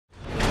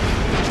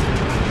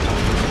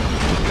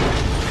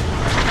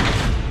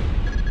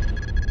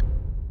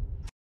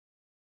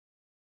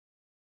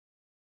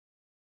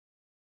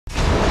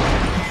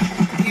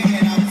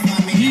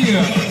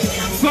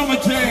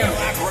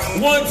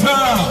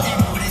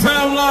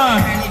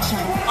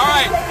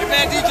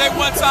man, DJ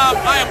One Time.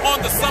 I am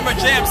on the Summer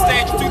Jam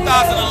stage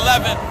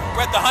 2011.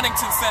 We're at the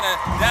Huntington Center,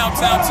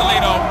 downtown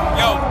Toledo.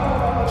 Yo,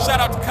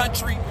 shout out to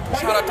Cuntry,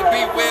 shout out to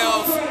B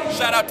Wills,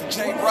 shout out to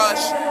J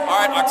Rush.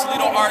 All right, our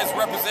Toledo artists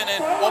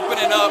representing,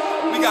 opening up.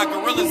 We got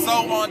Gorilla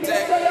Zoe on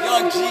deck,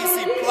 Young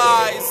Jeezy,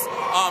 Plies,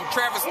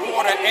 Travis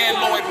Porter, and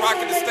Lloyd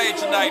rocking the stage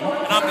tonight.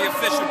 And I'm the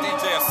official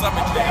DJ of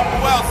Summer Jam.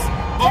 Who else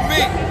but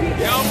me,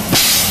 yo?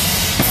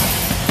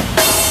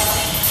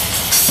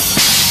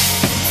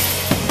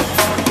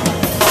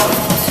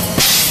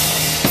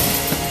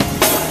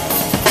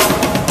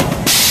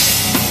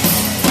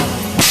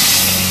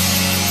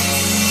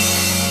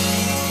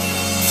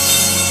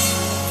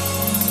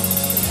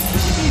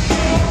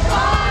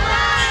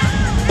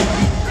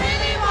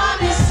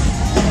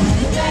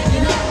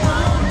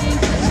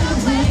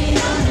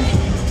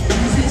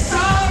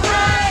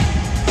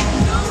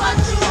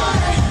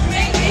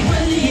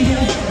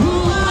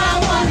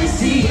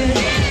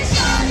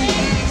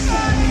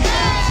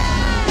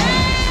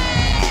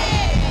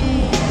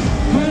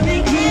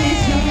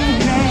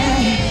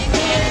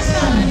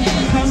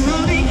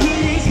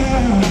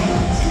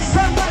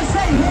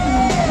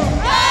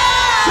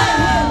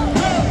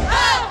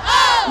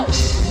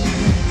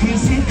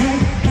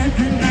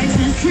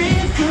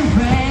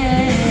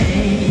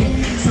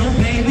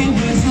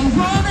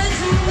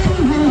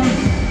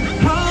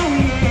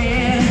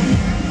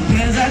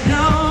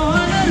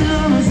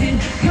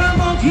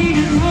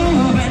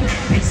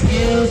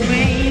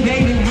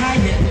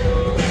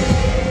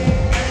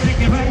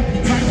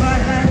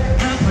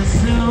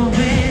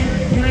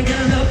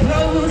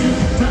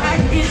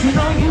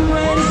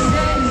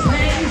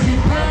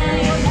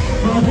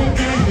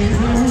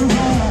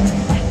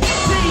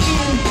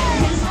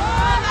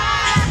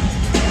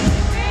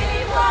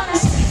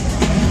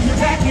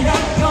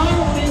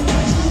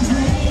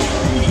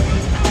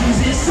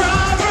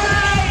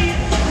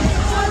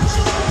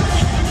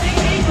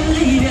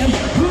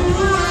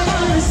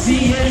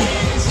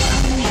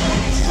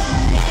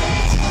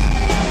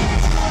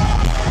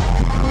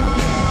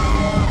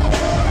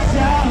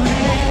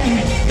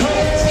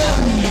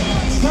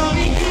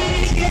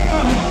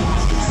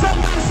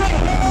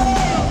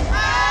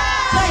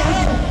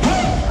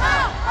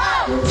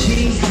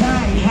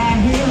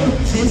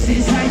 This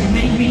is how you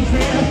make me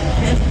feel.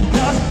 If the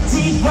doors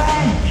teeth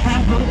wide,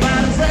 half a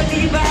bottles of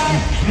Levi.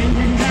 Spend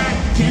the night,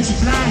 catch a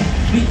fly.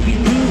 We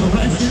can do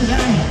what's the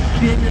line.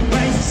 Feel the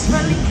rice is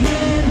smelling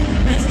good.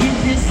 Let's get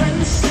this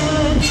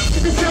understood. To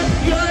the sun,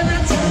 you're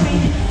not telling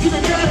me. You're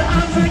the daughter,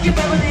 I'm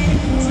forgivable.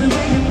 It's the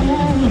way you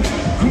move.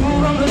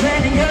 Groove over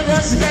that and you're the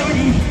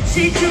celebrity.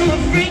 She do a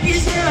freaky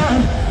stuff.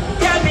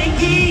 Got me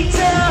geeked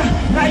up.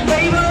 Like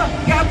Rainbow,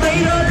 got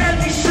Play-Doh. Let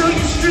me show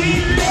you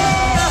street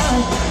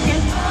love.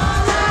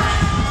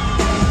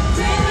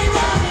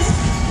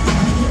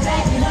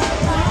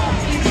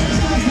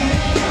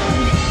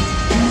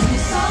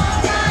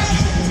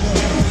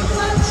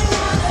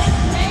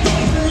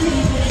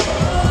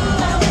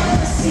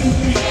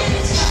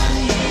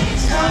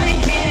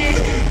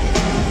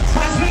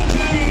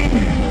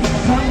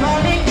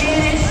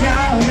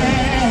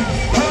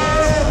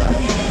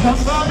 Come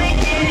on and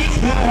get it,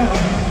 girl.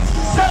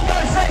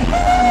 Somebody say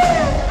ho!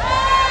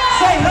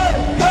 Say ho,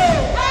 ho!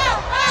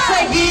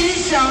 Say get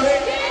it, shout it.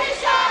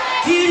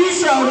 Get it,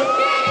 shout it.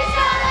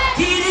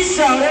 Get it,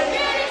 shout it.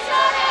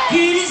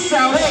 Get it,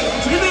 shout it.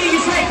 Let me hear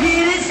you say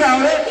get it,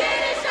 shout it.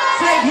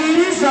 Say get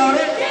it, shout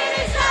it.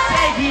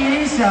 Say get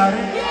it, shout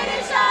it.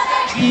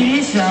 Get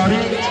it, shout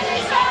it.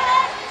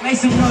 Make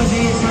some noise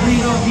in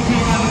Toledo if you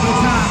can't have a good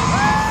time.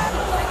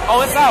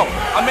 Oh, it's out.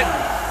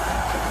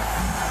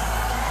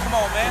 Come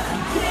on, man.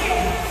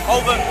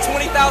 Over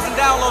 20,000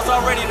 downloads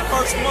already in the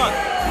first month.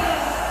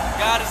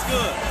 God is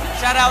good.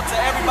 Shout out to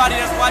everybody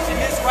that's watching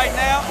this right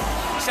now.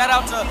 Shout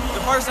out to the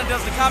person that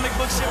does the comic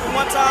book shit for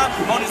One Time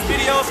on his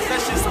videos.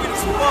 That shit's sweet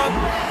as fuck.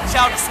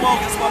 Shout out to Swole,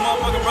 that's my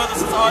motherfucking brother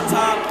since our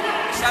time.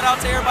 Shout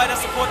out to everybody that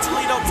support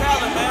Toledo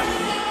talent, man.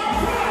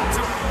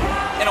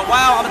 In a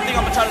while, I think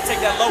I'm gonna try to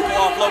take that local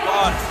off local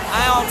artists. I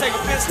don't take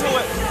offense to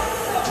it.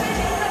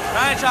 But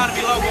I ain't trying to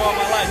be local all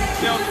my life. You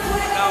feel me?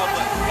 No,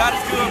 but God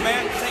is good,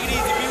 man. Take it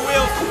easy. Be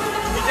Wills.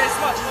 DJ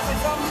Smut, you wanna say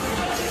something?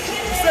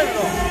 Say it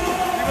all.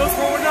 You know what's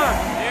going on?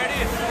 There it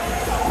is.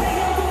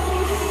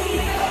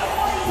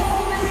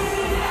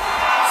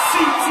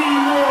 CT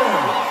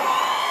World.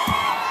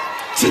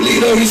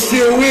 Toledo, you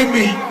still with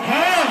me?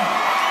 Huh?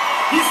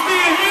 He's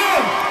still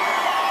here.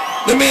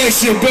 Let me ask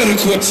you a better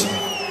question.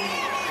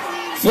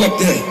 Fuck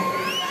that.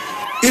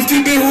 If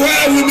you've been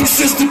riding with me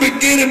since the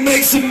beginning,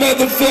 make some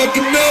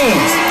motherfucking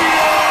noise.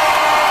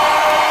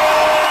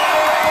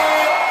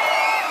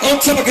 I'm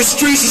talking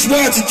streets, is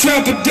watching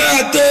trap or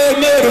die, third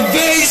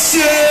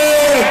motivation.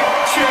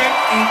 Check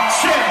and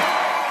check.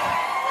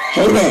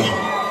 Hold on.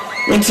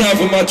 One time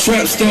for my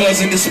trap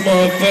stars in this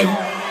motherfucker.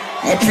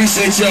 I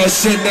appreciate y'all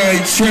shutting down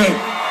your trap.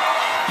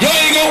 Y'all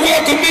ain't gonna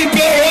welcome me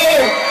back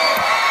home.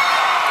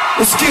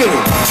 Let's get it.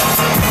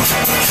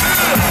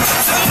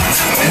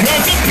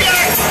 Welcome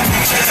back.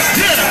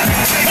 Yeah.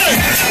 Hey.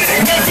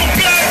 Welcome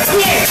back.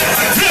 What?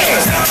 Yeah.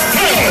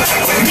 Hey.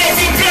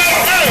 Welcome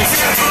back. Hey.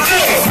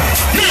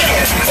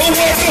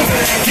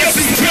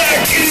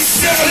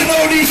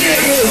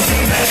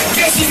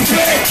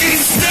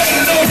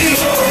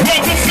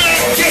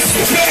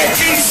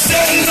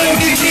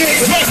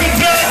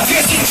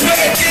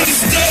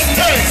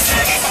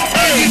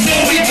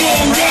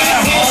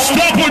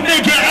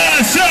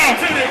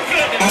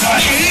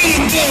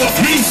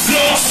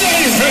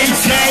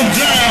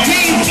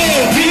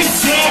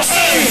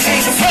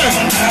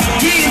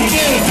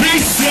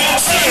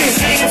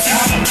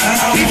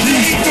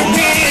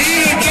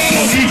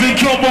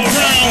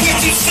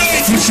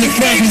 your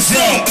fingers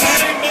up.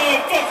 Bang,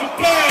 motherfucker,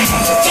 bang.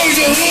 Throw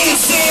your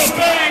hands up.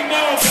 Bang,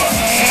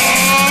 motherfucker.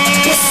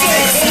 What's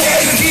up,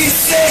 like he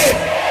said?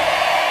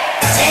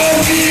 I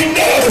don't even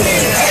know.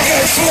 I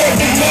got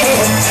 40 more.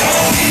 I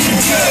don't even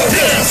know.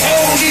 I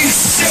don't even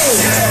show.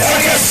 I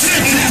got shit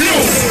to do.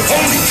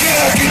 Only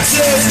God can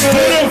judge me.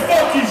 Who the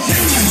fuck is you?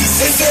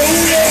 They say who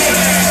that?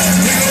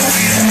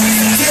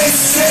 They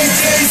say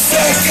they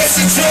suck, guess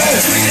it's dry.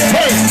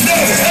 Hey,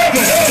 never,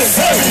 ever, ever.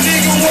 Hey,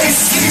 nigga, wait,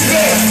 sleep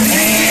back.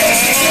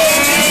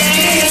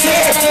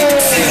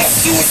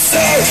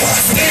 Suicide,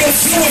 they on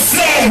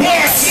suicide.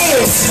 Watch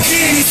this,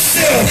 get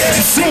yourself.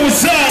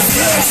 Suicide.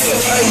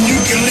 You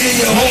can live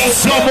your whole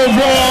Summer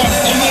raw.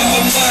 I'm on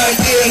my mind,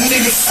 yeah,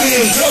 nigga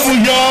sin. Double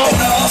y'all.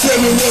 Tell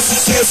me what's the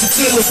chance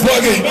until it's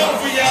bugging.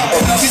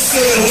 She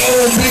said,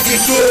 long, we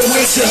can do it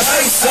with your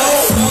ice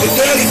on. And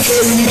daddy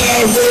carry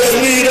my red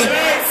leader.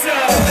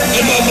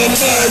 I'm on my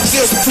mind,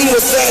 just pull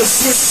us out,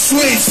 switch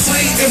sweets.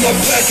 In my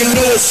black and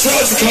no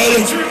charge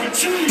calling.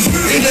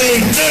 It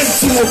ain't nothing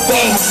to a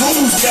ball.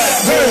 Rules got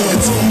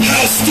words.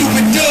 How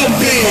stupid dumb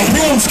being.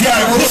 Rooms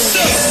got What's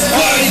up?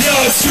 Why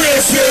y'all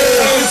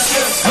tripping?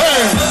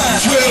 Hey,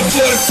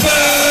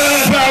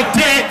 12:45. about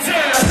that.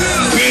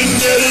 Been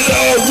there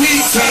all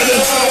week, kinda.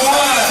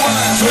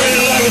 Train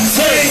like a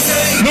tank.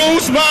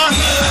 Lose my.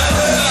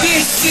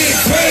 This shit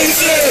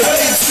crazy.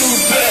 Way too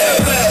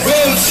bad.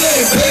 Roll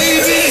chain,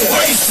 baby.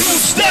 Way too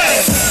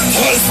stacked.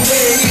 Hardest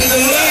thing in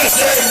the last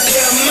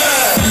damn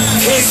mind.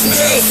 Can't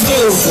smell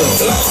sober.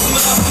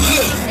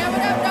 Yeah,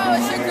 what up, though?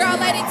 It's your girl,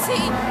 Lady T,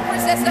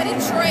 Princess of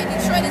Detroit.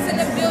 Detroit is in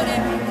the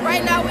building.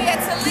 Right now, we at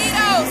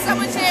Toledo,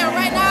 Summer Jam.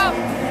 Right now,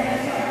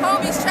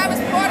 homies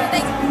Travis Porter,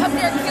 they up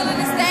there killing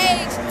the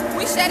stage.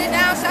 We shut it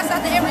down. Shouts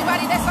out to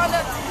everybody that's on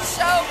the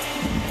show.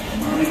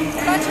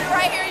 Country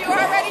right here, you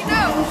already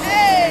know.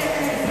 Hey,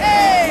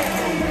 hey,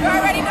 you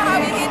already know how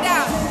we get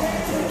down.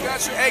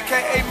 Country,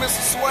 a.k.a.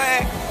 Mr.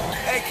 Swag,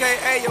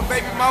 a.k.a. your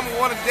baby mama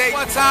want a date.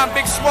 One time,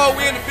 Big Swole,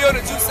 we in the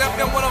building, Juice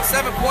FM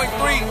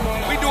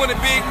 107.3. We doing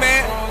it big,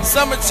 man.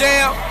 Summer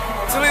Jam,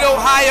 Toledo,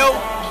 Ohio.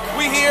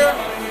 We here.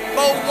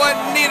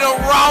 4-1 Nita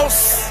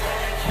Ross.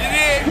 You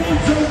did?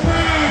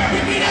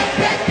 Give me that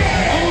back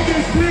there. On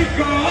this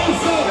nigga,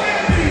 also.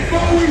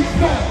 Before we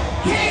fuck.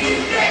 Can you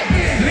get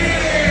me?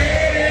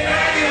 Yeah,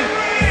 I am.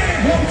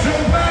 Want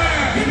your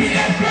mind. Give me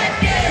that back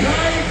there.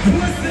 Like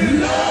pussy,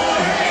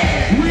 Lord.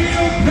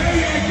 We'll pay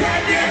that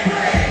goddamn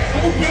bread.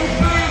 On your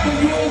mind, but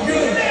you all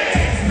good.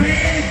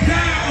 Stand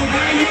down,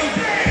 I am.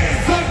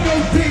 Suck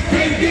your dick,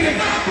 can't get it.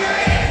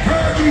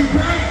 Heard me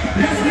right,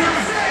 that's what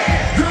I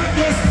said. Drop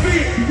your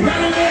spit,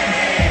 right on that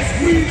ass.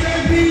 Squeeze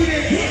that meat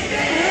and hit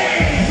that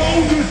ass. On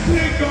this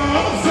nigga,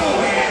 also.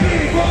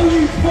 Before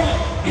we fuck.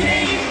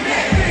 Can you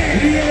get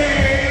me?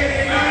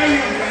 Yeah, I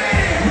am.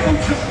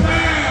 Want your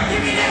mind.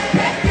 Give me that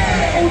back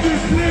there. On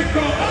this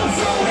nigga,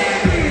 also.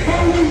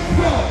 Before we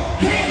fuck.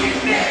 Can you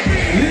get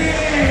me?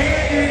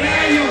 Yeah,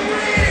 I am.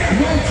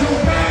 Want your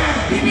mind.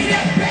 Give me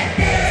that back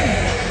there.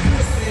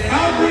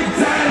 I'm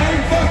retired, I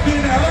ain't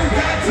fucking her.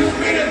 Got too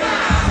many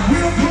lies.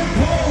 We'll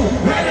propose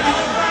right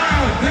out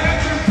loud. That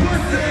your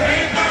pussy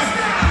ain't my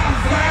style.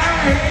 Fly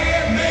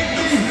ahead, make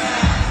me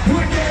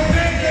put that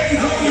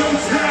band-aid on your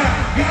child.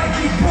 Gotta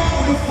be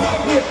wrong to fuck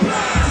with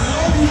Plies.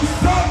 Oh, you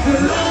suck the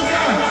long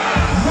out.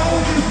 Roll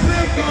this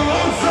nigga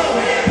also.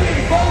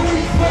 Before we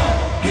fuck,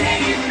 can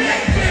you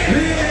make me?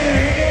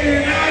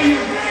 Yeah, I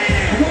am.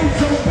 Want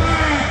your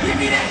mind. Give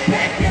me that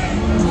back there.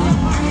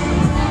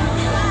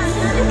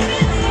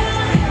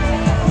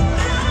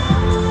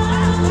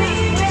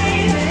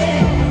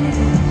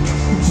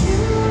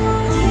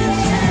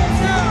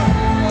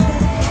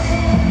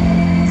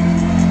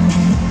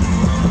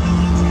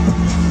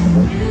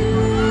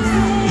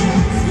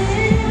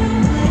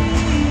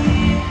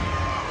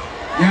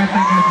 Yeah, I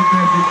think that's the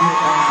best it gets.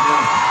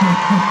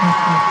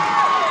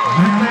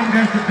 I think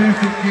that's the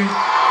best it gets.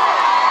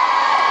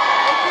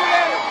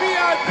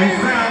 Hey,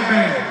 sound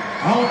man,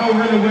 I don't know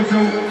really what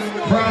your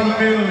problem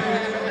is,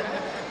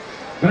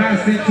 but I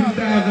see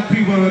 2,000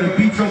 people that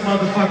beat your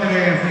motherfucking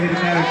ass, nigga,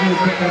 tonight and go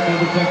pick that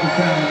motherfucking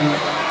sound up.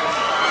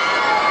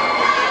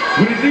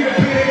 When a nigga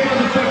pay their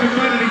motherfucking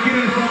money to get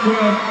in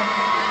somewhere,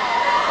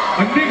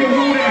 a nigga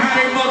want it how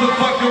they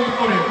motherfucking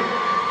want it.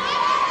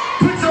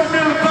 Put your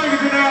middle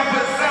fingers in the air for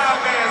the sound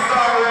man,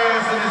 sorry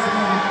ass in this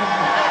motherfucker.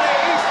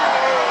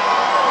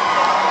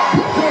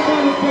 Put your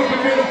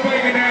motherfucking middle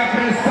finger in the air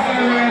for this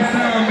sorry ass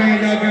sound man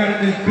y'all got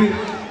in this bitch.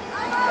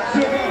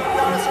 Shut up.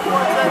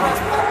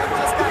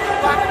 Just got the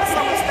block of the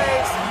summer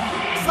stage,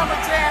 Summer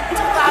Jam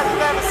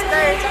 2011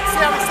 stage. I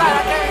see on the side,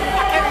 I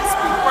can't even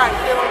speak right,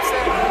 you know what I'm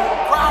saying?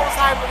 Crowd was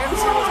hype,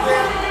 MC was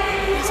there.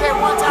 He said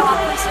one time, I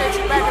appreciate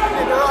you backing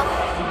the nigga up.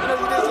 You know,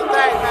 you did your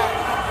thing, man.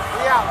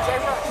 We out, J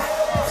Rush.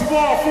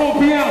 Tomorrow, 4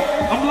 p.m.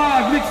 I'm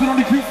live mixing on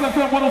the Juice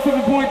FM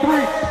 107.3.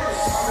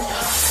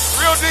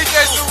 Real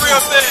DJs do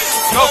real things.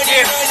 Go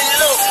get it.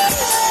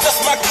 Just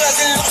my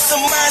cousin lost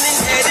some mind and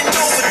had an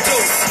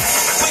overdose.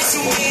 Way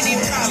too many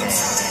problems.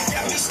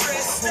 Got me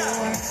stressed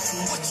out.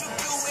 What you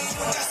do?